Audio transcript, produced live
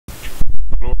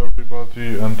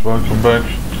Everybody and welcome back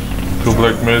to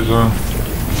Black Mesa.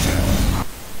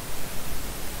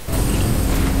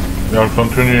 We are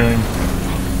continuing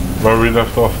where we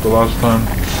left off the last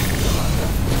time.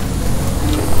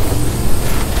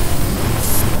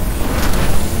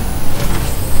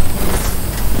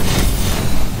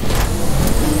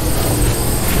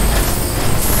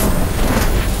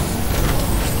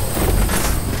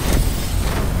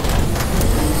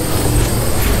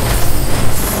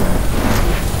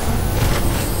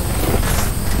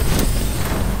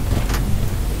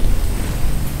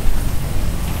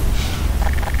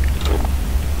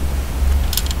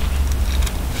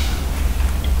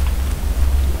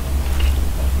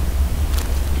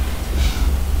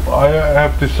 I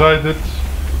have decided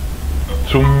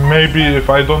to maybe, if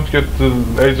I don't get the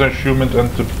laser achievement and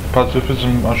the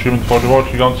pacifism achievement for the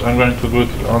walking guns, I'm going to do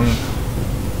it on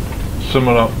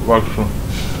similar walkthrough.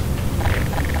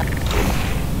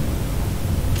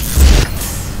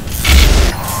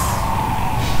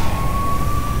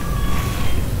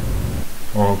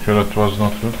 Okay, that was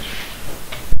not good.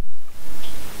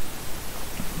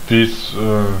 These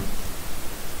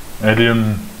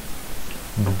alien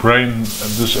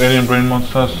brain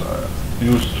monsters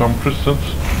use some crystals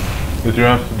that you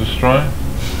have to destroy,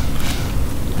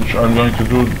 which I'm going to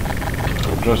do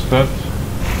just that.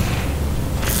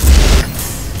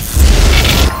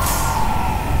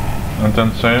 And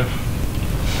then save.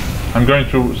 I'm going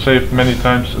to save many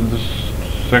times in this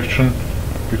section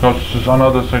because this is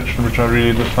another section which I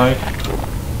really dislike.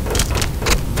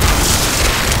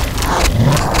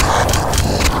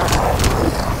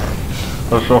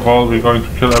 First of all, we're going to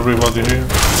kill everybody here.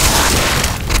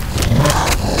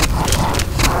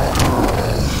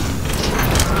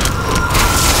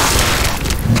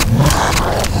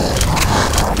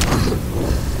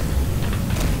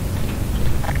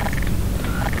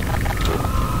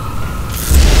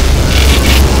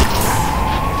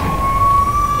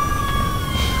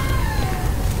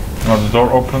 Now the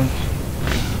door opened.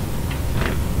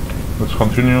 Let's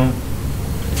continue.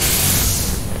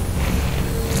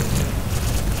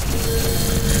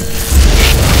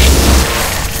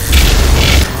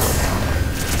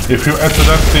 If you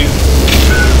accidentally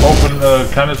open a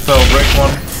canister or break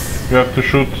one, you have to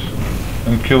shoot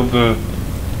and kill the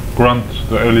grunt,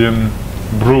 the alien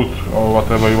brute, or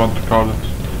whatever you want to call it.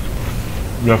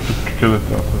 You have to kill it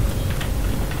after.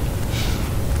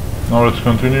 Now let's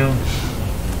continue.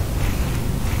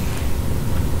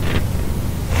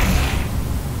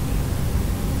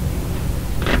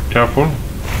 Careful.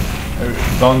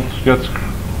 Don't get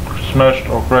smashed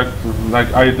or cracked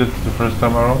like I did the first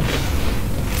time around.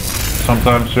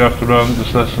 Sometimes you have to learn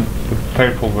this lesson the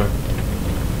painful way.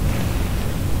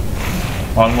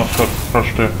 Almost got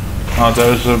crushed there.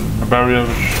 There is a barrier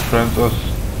which prevents us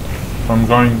from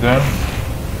going there,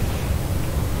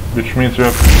 which means we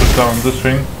have to put down this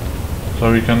thing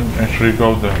so we can actually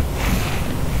go there.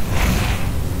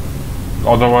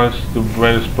 Otherwise the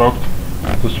way is blocked.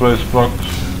 This way is blocked.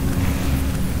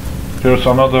 Here's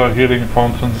another healing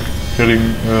fountain,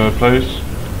 healing place.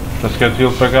 Let's get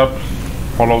healed back up.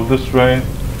 Follow this way.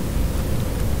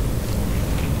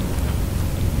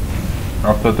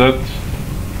 After that,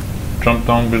 jump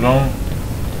down below.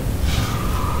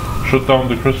 Shoot down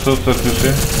the crystals that you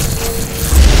see.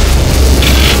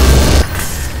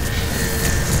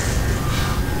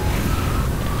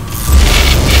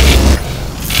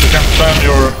 You can spam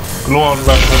your glue-on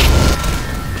weapon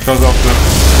because of the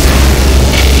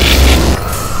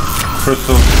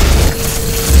crystals.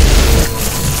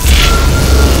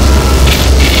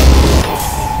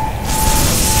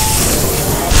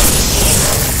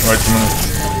 Wait a minute.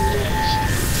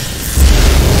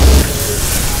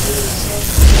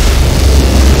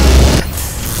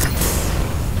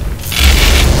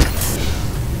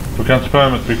 We can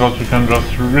spam it because we can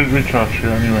just recharge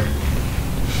here anyway.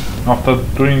 After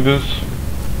doing this,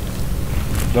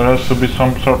 there has to be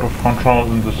some sort of control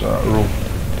in this room.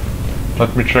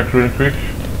 Let me check real quick.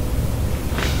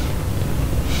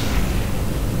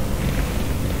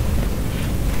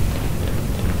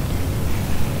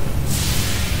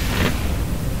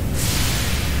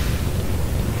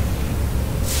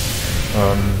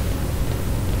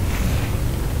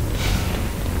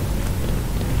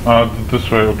 This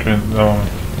way, okay.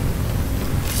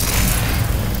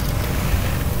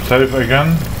 Save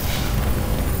again.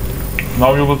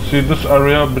 Now you will see this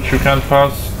area, but you can't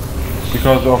pass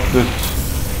because of this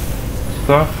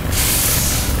stuff.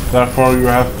 Therefore you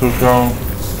have to go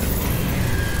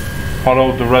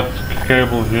follow the red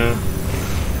cable here,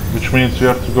 which means you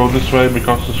have to go this way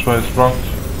because this way is blocked.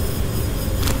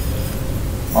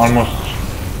 Almost.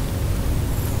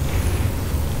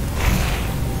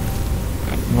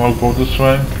 Now go this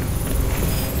way.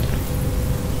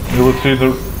 You will see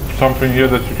something here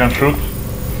that you can shoot,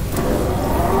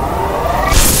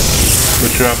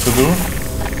 which you have to do,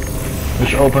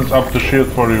 which opens up the shield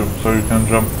for you, so you can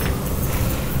jump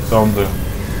down there.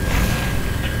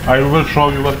 I will show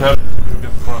you what happens if you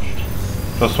get crushed,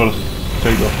 just for the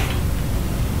sake of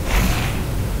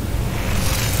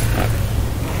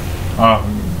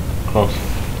it. Close.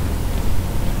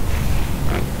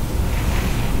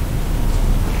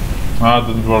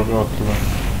 Didn't work out today.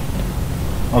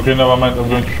 Okay, never mind, I'm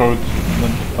going to show it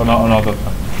another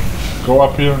time. Go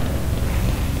up here.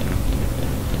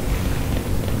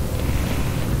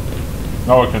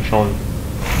 Now I can show you.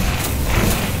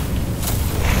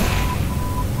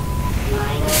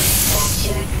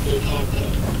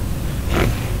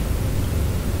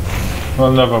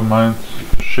 Well, never mind.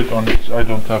 Shit on it, I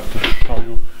don't have to show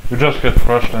you. You just get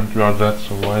crushed and you are dead,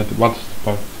 so what's the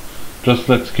point? Just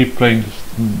let's keep playing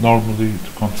this normally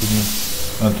to continue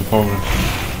and to progress.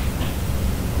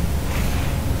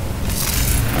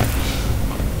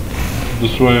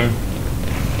 This way.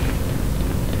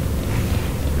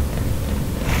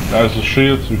 There's a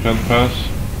shield you can pass,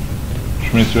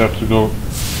 which means you have to go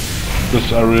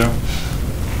this area.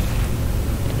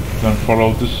 Then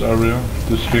follow this area,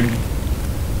 this thing.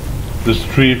 This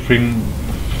tree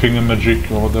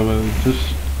thingamajig or whatever it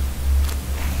is.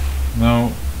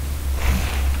 Now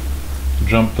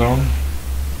jump down,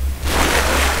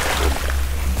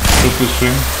 shoot this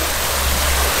thing,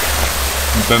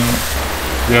 and then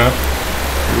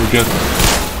you get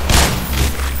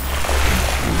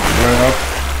way up,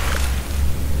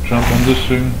 jump on this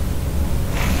thing.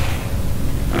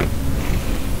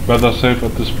 Better safe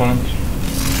at this point.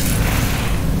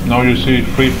 Now you see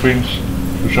 3 things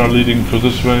which are leading to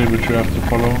this way, which you have to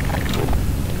follow.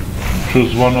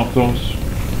 Choose one of those.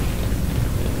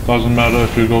 Doesn't matter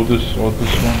if you go this or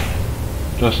this one.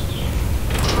 Just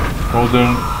go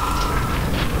there.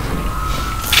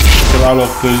 Kill all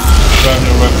of these. Turn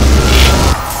your weapon.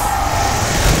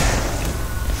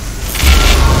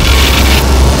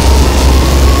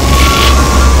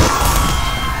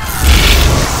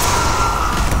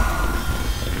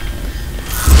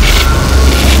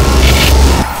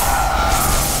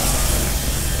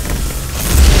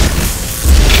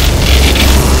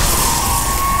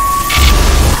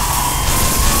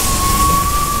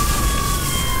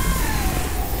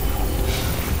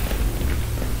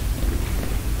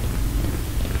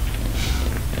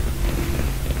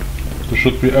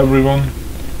 Should be everyone,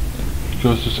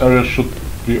 because this area should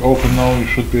be open now. You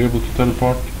should be able to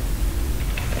teleport.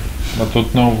 I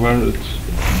don't know where it's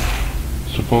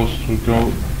supposed to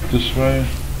go. This way.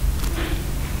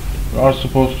 We are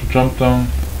supposed to jump down.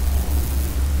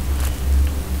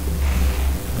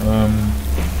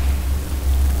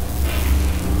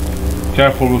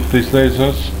 Careful with these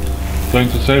lasers. Going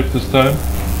to save this time.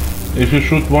 If you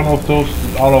shoot one of those,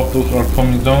 all of those are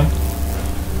coming down.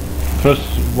 First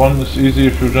one is easy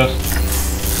if you just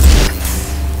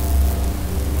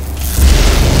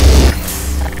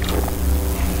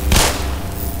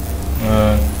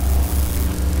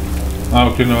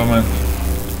okay, never mind.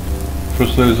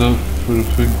 First laser for the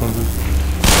thing for this.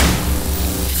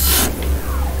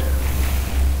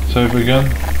 Save again.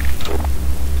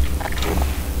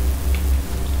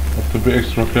 Have to be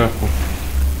extra careful.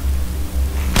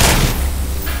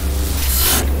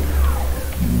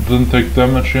 Didn't take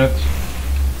damage yet.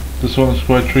 This one is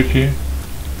quite tricky.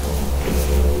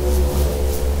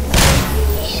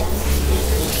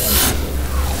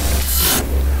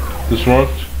 This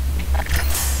worked.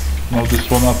 Now this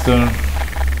one up there.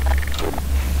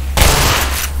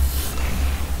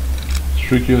 It's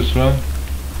tricky as well.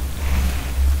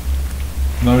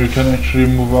 Now you can actually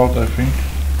move out, I think.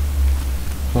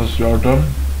 Because you are done.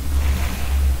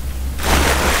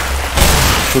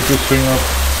 Put this thing up.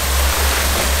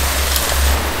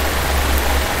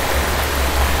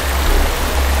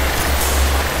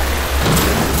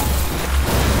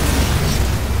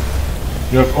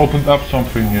 You have opened up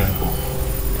something here.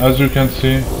 As you can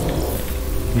see,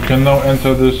 you can now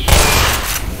enter this.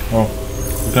 Oh,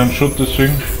 you can shoot this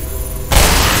thing.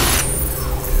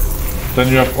 Then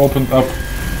you have opened up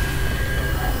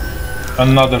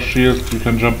another shield. You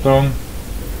can jump down.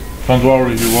 Don't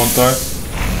worry, you won't die.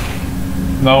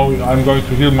 Now I'm going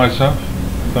to heal myself,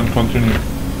 then continue.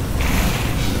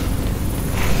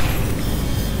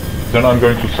 Then I'm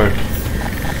going to save.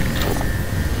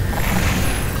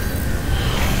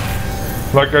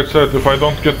 Like I said, if I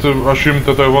don't get the achievement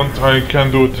that I want, I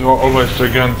can do it always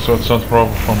again, so it's not a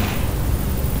problem for me.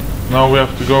 Now we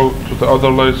have to go to the other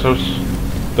lasers.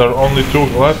 There are only 2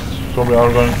 left, so we are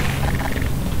going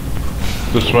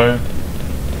this way.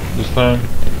 This time,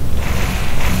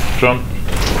 jump,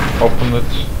 open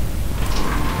it.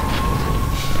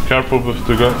 Careful with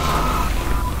the gun.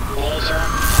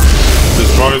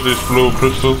 Destroy these blue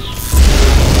crystals.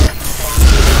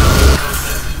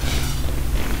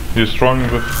 He's strong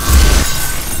with...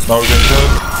 Now we can kill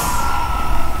it.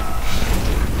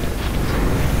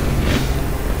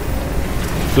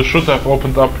 This should have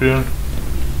opened up here.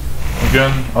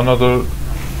 Again, another...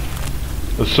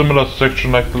 a similar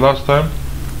section like the last time.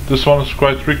 This one is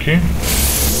quite tricky.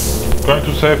 Going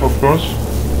to save, of course.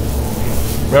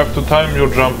 You have to time your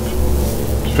jump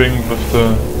thing with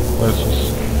the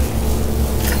lasers.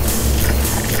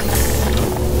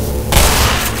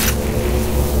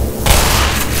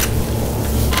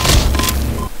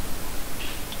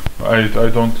 I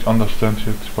don't understand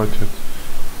it quite yet.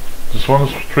 This one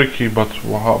is tricky, but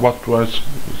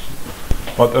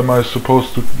what am I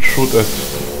supposed to shoot at?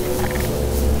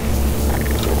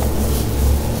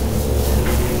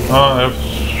 I have to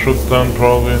shoot down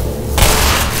probably.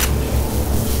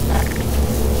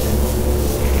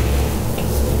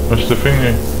 Where's the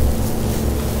thingy?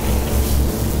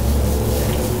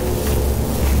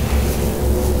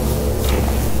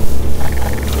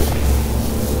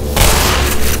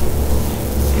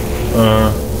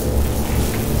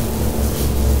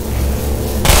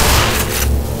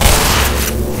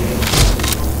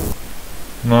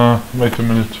 Nah, wait a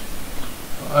minute.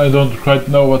 I don't quite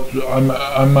know what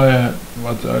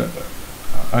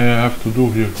I have to do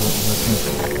here.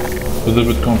 I'm a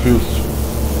little bit confused.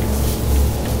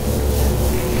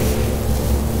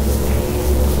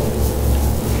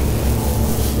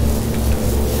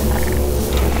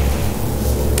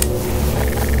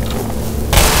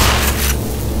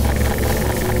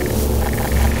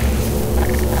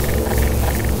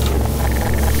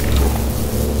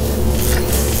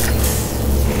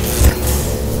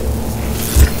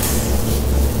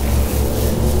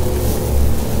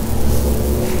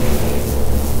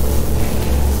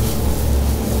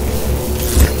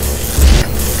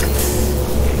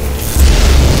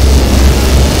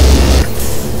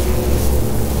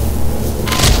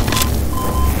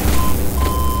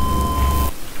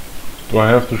 Do I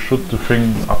have to shoot the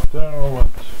thing up there or what?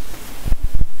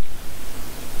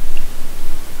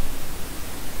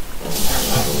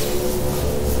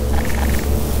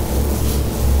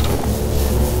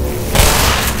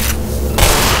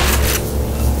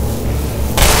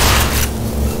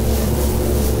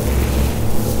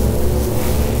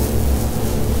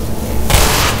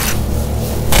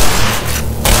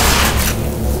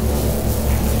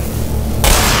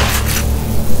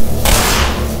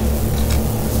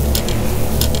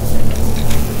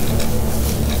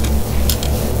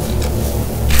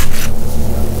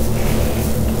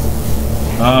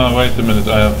 Wait a minute,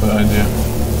 I have an idea.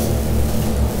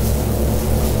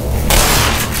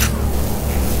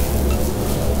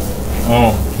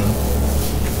 Oh, okay.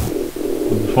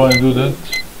 But before I do that,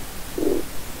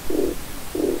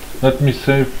 let me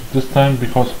save this time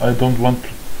because I don't want to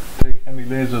take any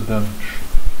laser damage.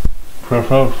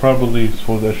 Preferably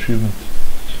for the achievement.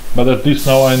 But at least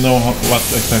now I know what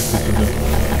exactly to do.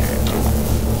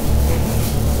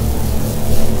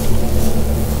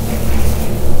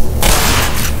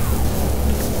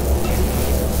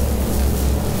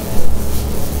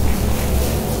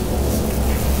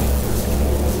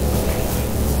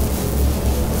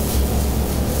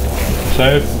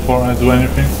 Save before I do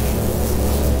anything.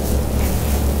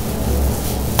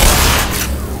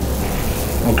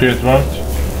 Okay, it worked.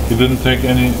 He didn't take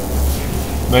any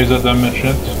laser damage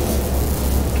yet.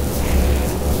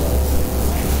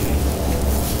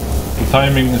 The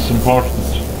timing is important.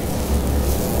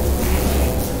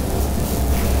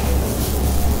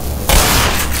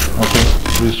 Okay,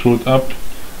 we screwed up.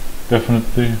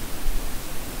 Definitely.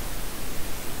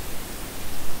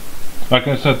 Like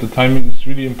I said, the timing is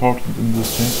really important in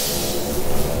this thing.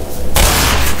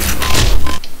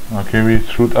 Okay, we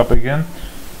screwed up again.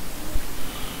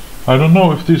 I don't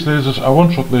know if these lasers are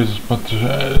one-shot lasers, but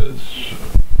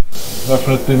it's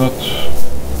definitely not...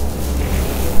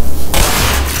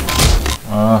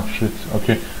 Ah, shit.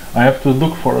 Okay, I have to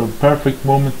look for a perfect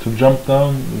moment to jump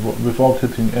down without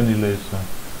hitting any laser.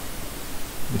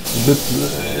 It's a bit...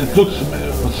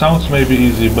 it sounds maybe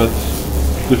easy, but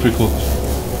difficult.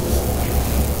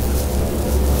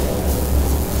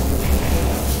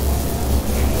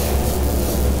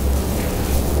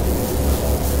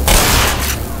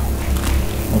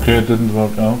 Okay, it didn't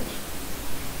work out.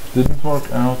 Didn't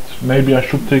work out. Maybe I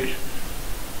should take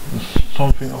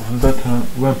something of a better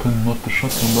weapon, not the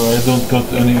shotgun, but I don't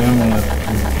got any ammo left.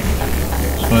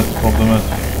 It's quite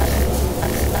problematic.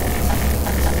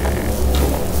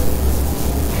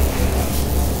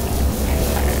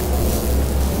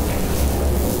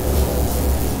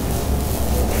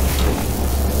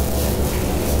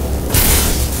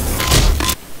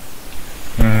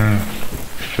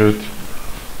 shit.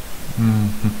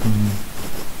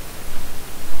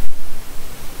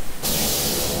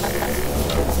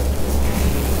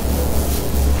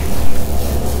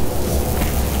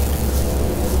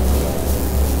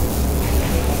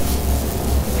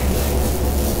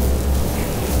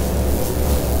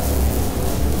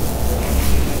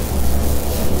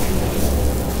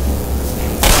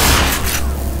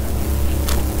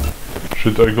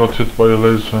 Shit, I got hit by a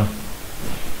laser.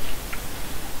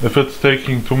 If it's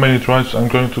taking too many tries, I'm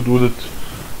going to do it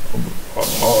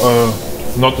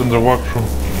not in the walkthrough.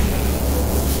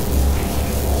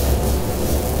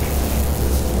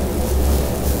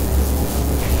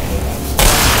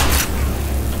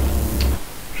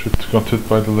 Shit, got hit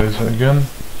by the laser again.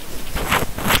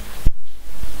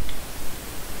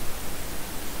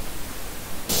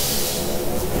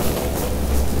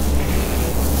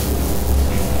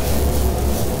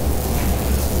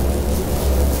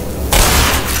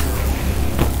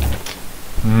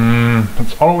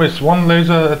 It's always one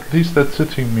laser at least that's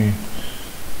hitting me.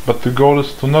 But the goal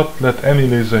is to not let any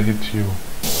laser hit you.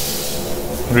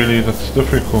 Really, that's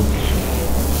difficult.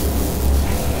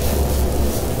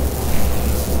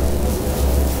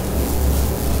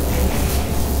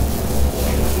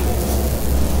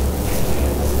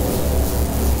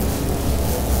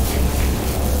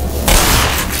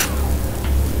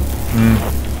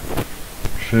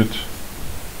 Shit.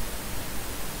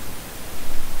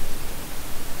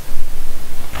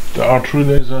 There are 3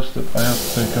 lasers that I have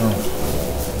to take out.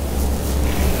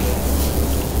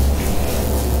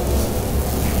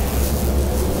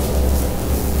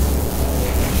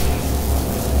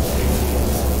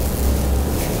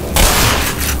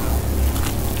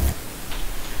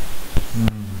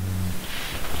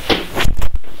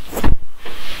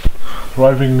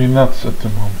 Driving me nuts at the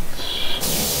moment.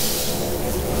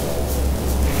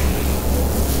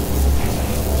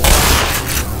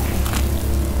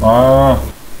 Ah.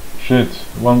 Shit,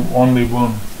 only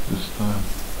one this time.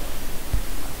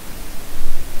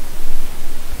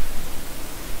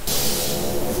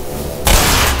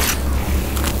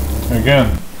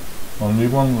 Again, only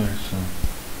one laser.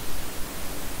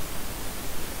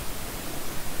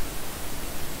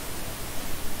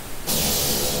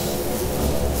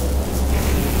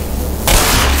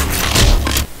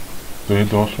 Okay,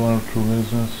 those were 2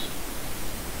 lasers.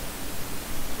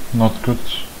 Not good.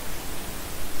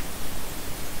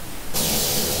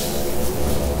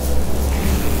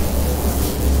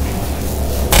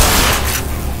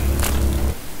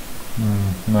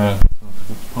 No, that's a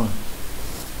good point.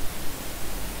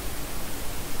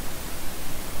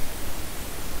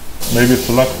 Maybe it's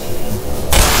a luck.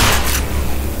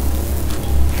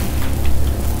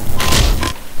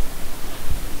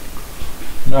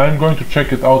 I'm going to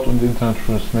check it out on the internet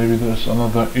first. Maybe there's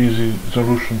another easy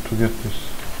solution to get this.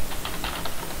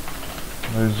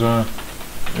 Laser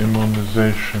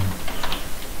immunization.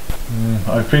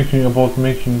 I'm thinking about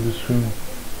making this film.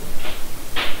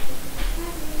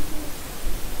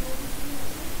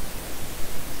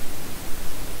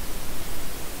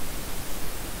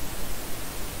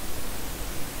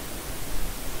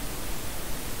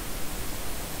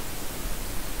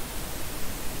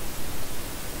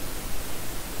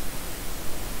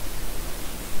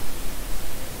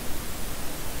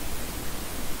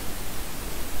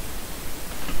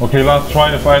 Okay, last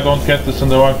try. If I don't get this in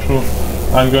the walkthrough,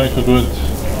 I'm going to do it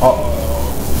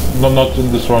not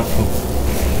in this walkthrough.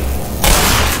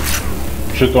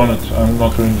 Shit on it, I'm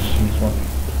not doing this in this one.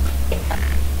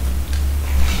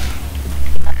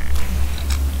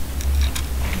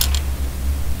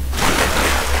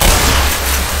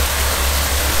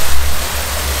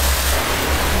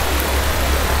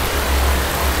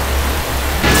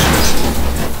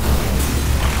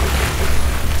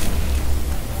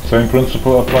 Same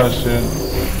principle applies here.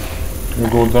 You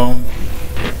go down,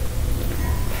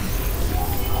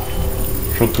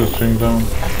 shoot this thing down.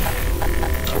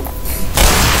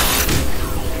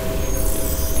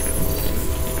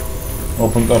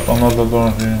 Opened up another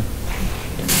door here.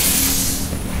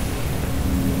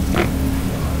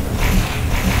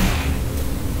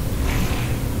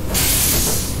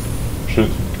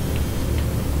 Shit.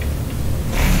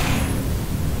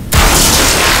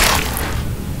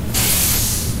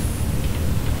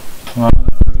 I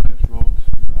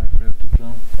failed to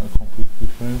jump, I completely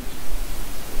failed.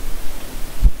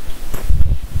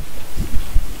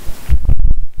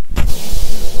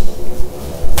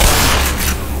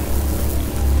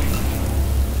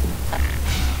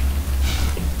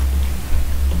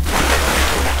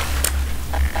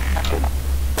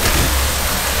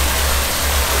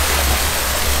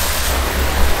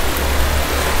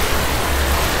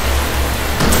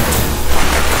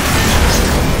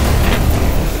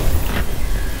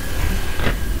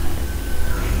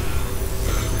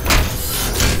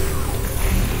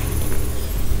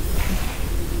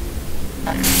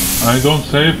 I don't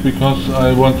save because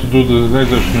I want to do the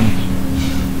laser shield.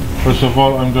 First of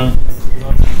all, I'm going.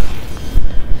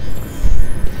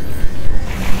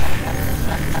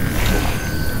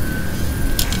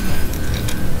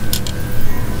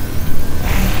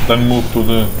 Then move to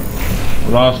the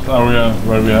last area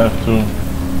where we have to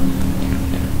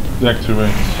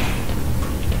deactivate.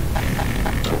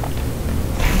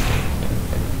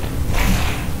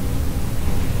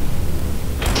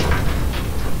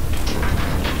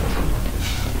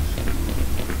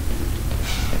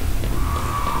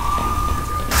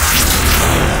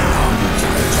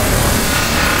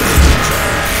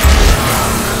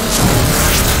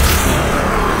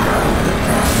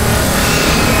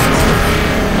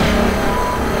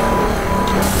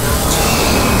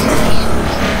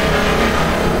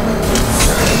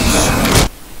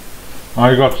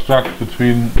 I got stuck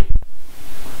between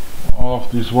all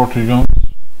of these water guns.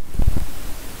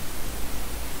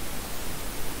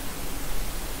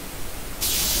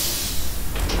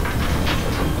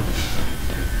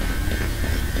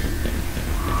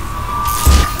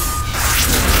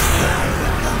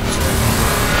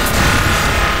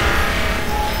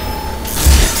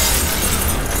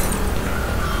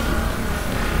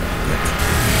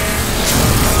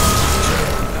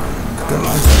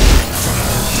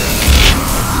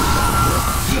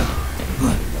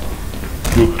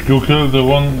 You kill the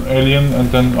one alien and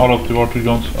then all of the water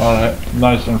guns are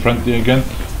nice and friendly again,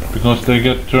 because they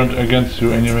get turned against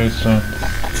you anyway, so...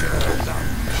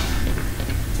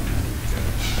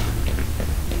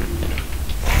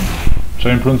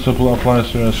 Same principle applies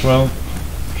here as well.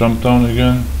 Jump down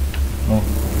again. Oh.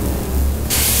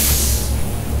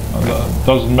 That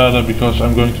doesn't matter because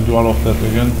I'm going to do all of that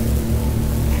again.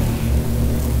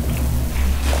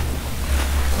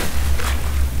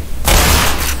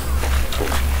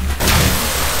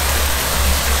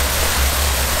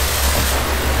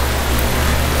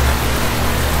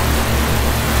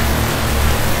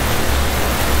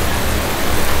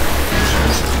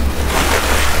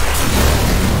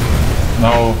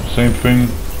 Now, same thing,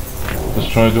 let's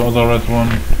try the other red one.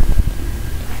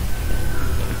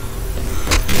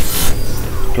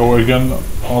 Go again,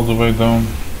 all the way down,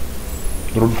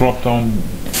 drop down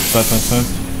that and that.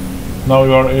 Now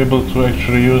you are able to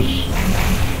actually use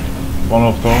one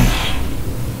of those.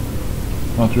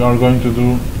 What we are going to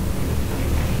do.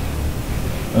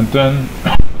 And then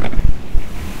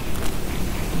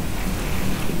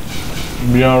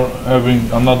we are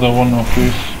having another one of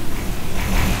these.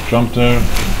 Jump there.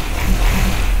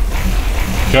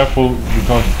 Careful,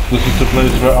 because this is the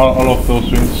place where all of those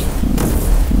things.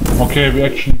 Okay, we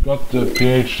actually got the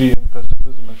PhD in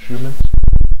pacifism achievement.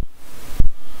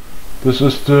 This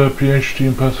is the PhD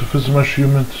in pacifism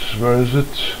achievement. Where is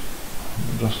it?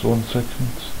 Just 1 second.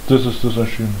 This is this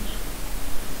achievement.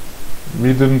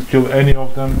 We didn't kill any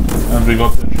of them and we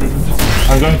got the achievement.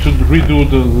 I'm going to redo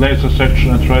the laser section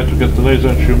and try to get the laser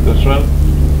achievement as well.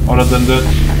 Other than that,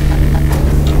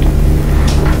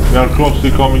 we are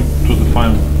closely coming to the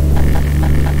final.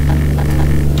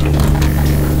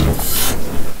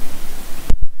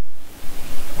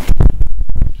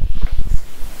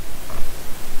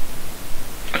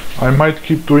 I might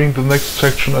keep doing the next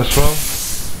section as well,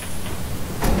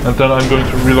 and then I'm going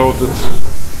to reload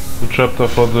the chapter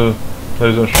for the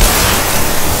laser show.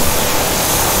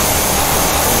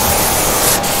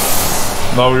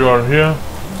 Now you are here.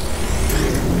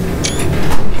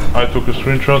 I took a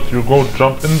screenshot. You go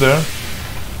jump in there,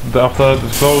 and after that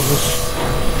it closes.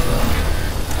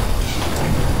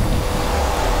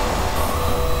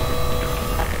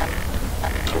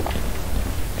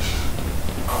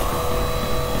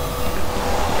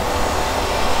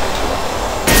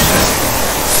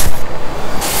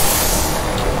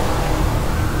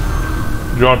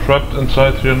 You are trapped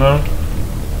inside here now,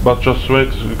 but just wait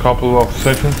a couple of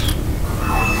seconds.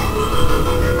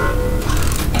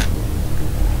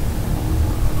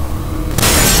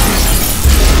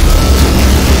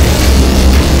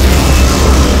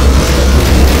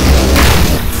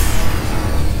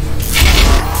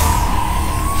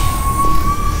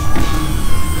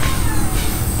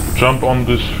 Jump on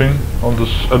this thing, on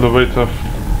this elevator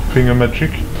finger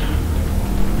magic.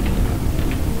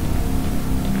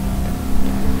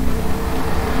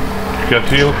 Get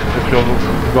healed if you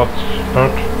got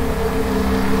hurt.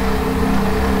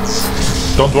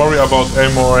 Don't worry about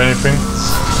ammo or anything,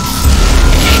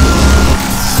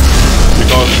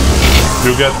 because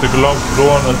you get the glove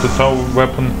on and the tow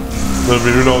weapon will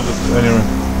be reloaded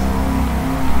anyway.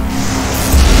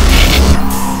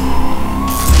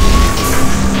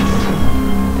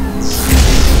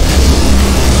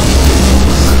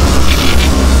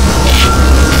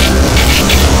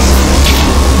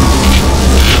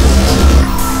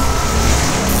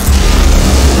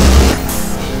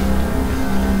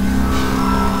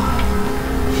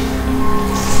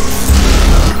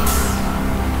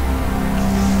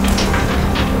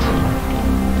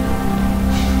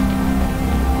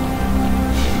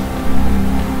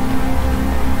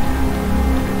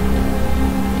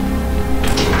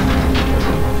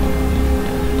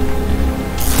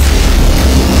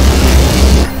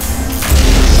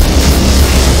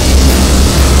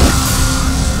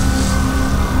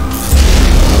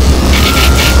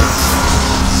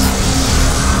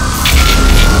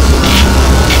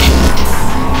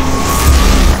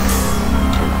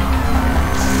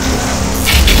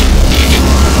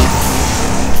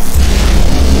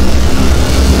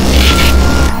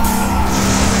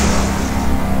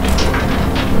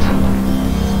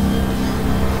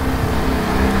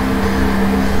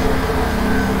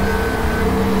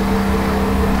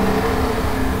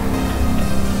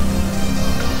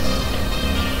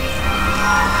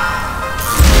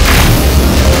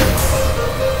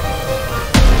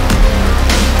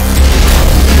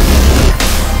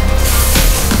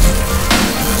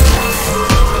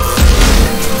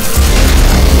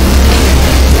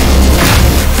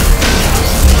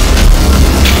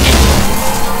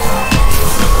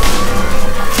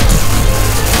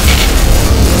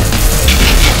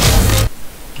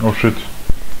 Oh shit.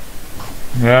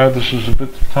 Yeah, this is a bit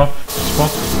tough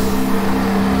spot.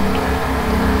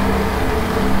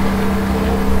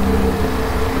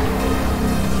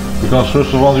 Because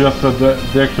first of all you have to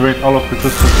deactivate all of the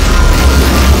crystals.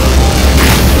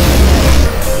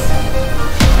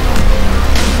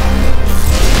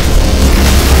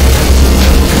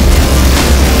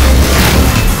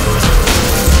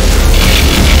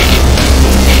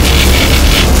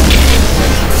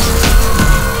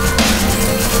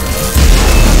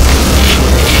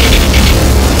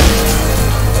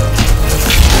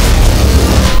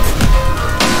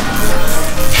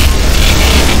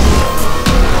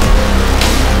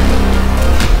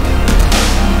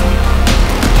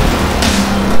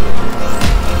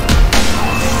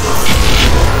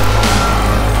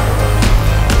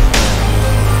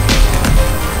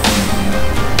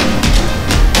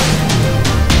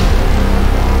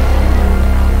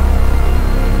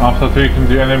 After taking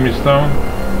the enemies down,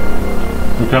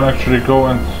 you can actually go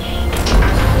and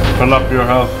fill up your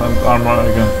health and armor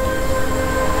again.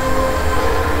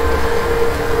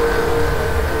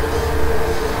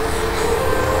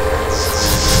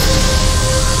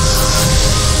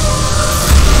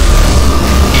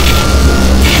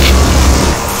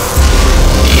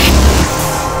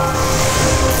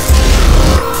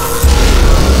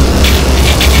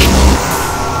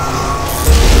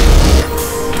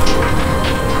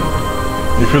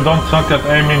 If you don't suck at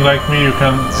aiming like me, you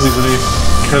can easily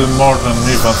kill more than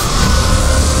me, but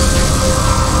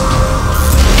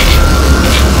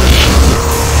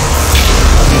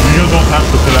you don't have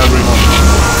to kill everyone.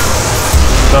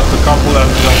 Just a couple and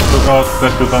just look out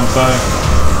that you don't die.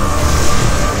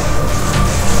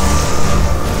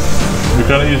 You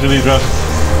can easily just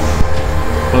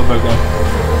put like that.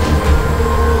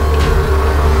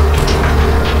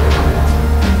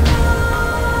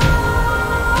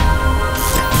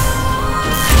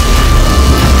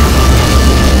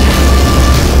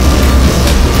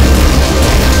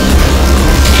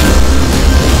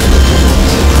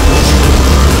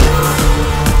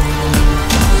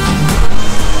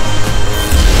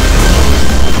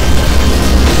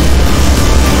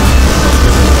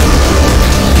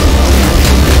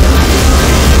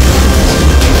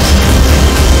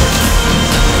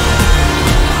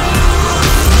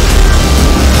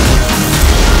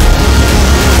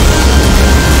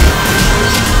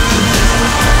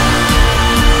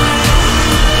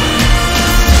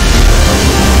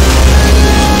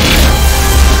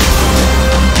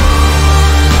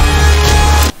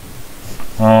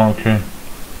 Oh, okay.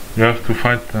 You have to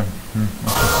fight them.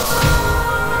 Okay.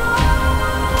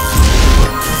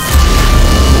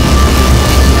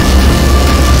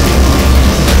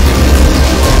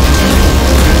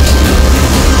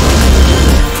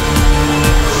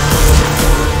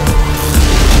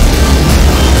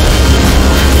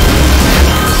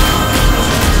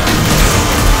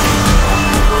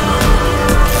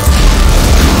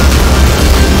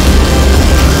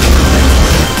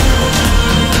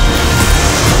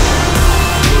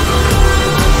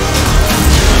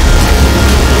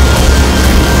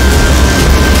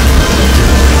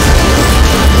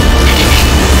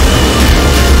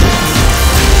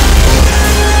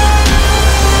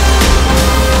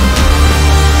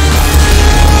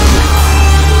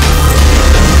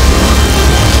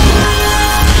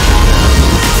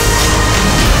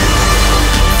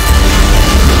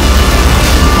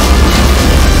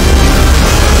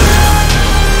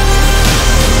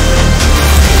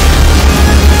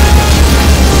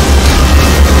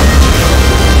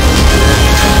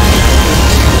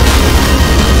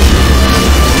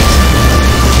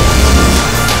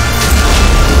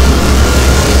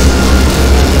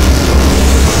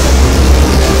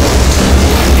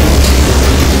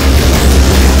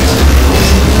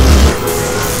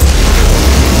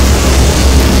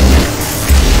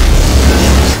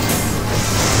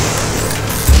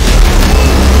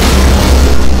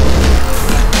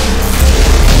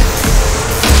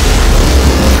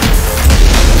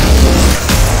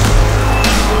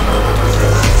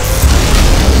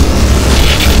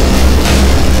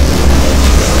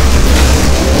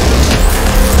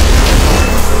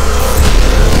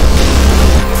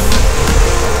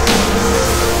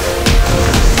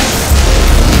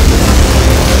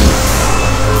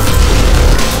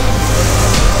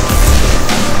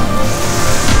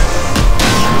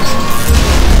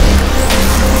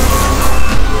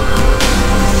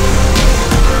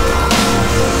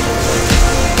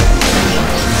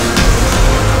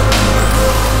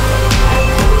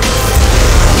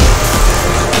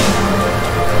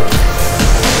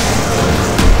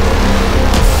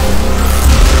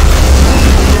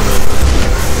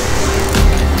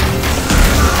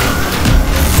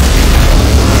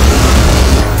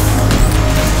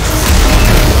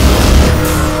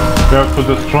 You have to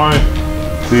destroy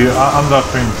the under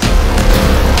thing.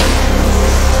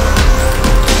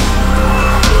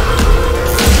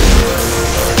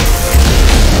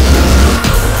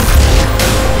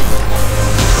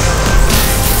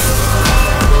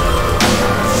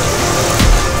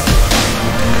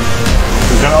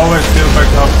 You can always heal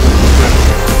back up with the thing.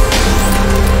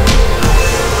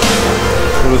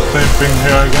 Do the same thing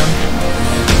here again.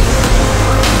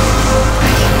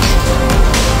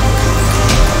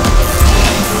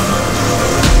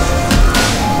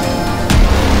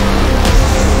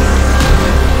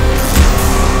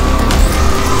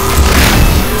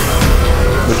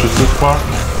 Which is this part.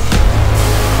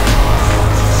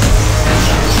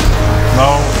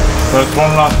 Now there's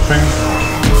one last thing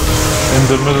in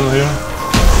the middle here.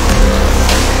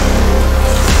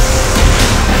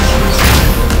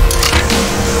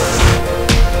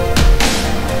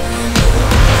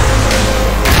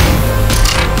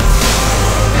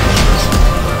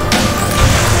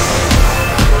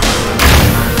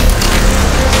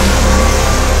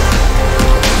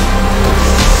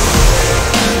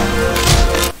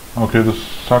 Okay, this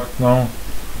sucked now.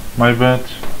 My bad.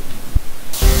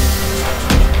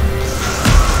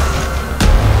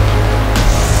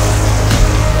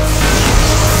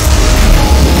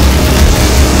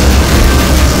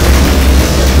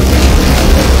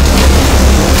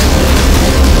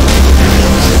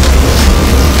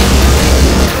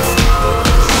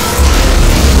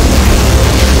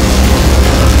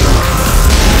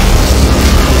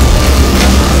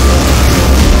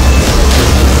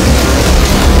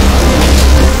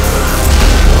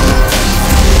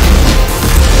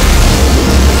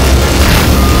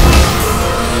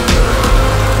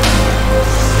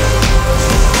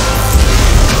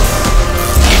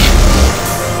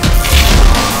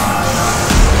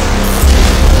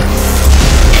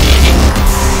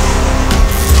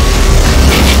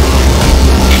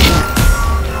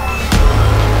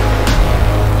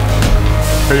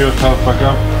 Pay yourself back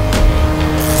up.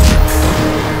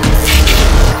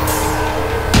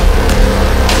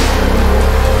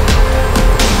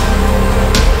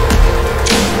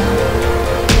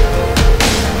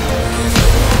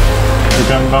 You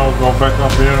can now go back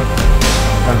up here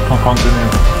and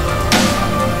continue.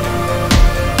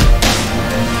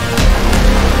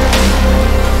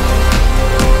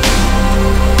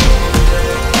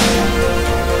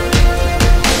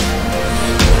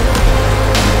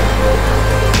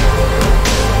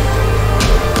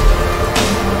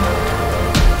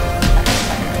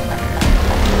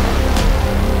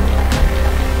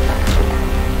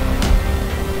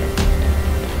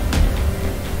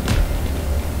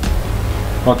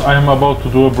 But I am about to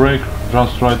do a break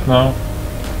just right now.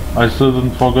 I still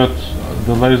didn't forget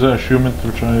the laser achievement,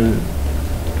 which I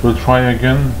will try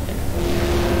again.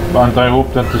 And I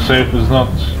hope that the save is not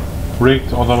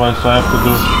rigged, otherwise I have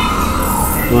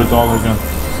to do it all again.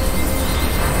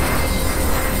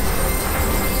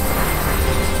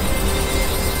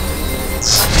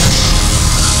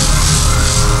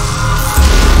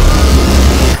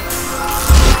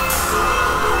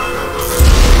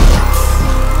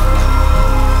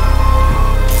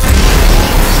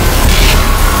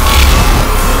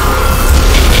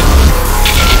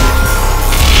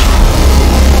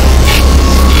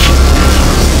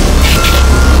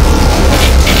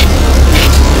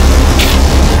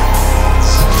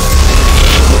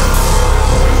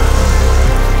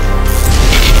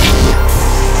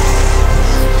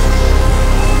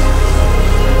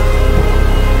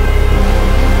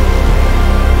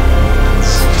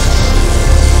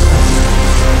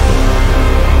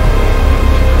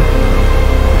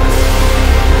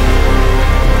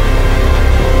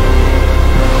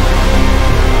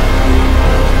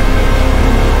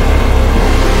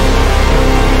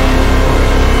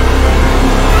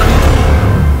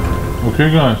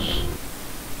 Okay guys,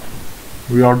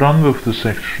 we are done with this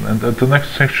section, and at the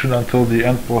next section, until the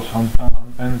end I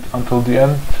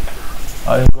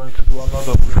am going to do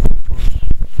another break, of course.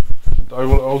 And I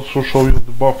will also show you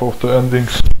the buff of the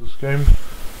endings in this game.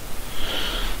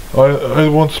 I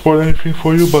won't spoil anything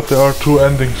for you, but there are 2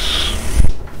 endings.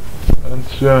 And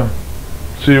yeah,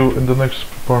 see you in the next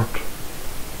part.